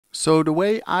So the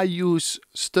way I use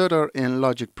stutter in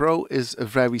Logic Pro is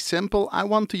very simple. I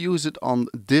want to use it on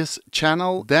this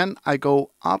channel. Then I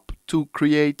go up to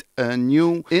create a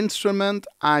new instrument.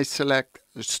 I select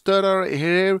stutter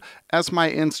here as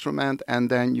my instrument, and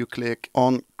then you click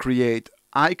on create.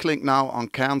 I click now on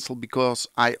cancel because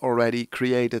I already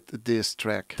created this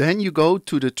track. Then you go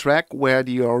to the track where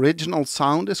the original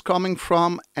sound is coming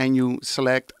from and you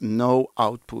select no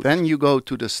output. Then you go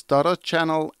to the stutter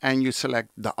channel and you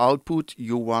select the output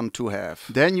you want to have.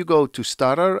 Then you go to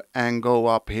stutter and go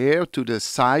up here to the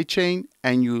sidechain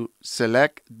and you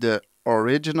select the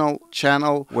original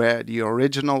channel where the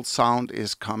original sound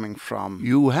is coming from.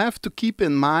 You have to keep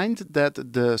in mind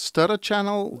that the stutter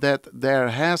channel, that there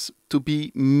has to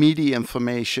be MIDI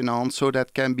information on, so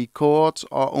that can be chords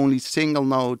or only single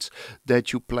notes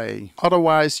that you play.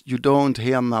 Otherwise you don't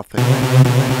hear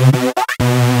nothing.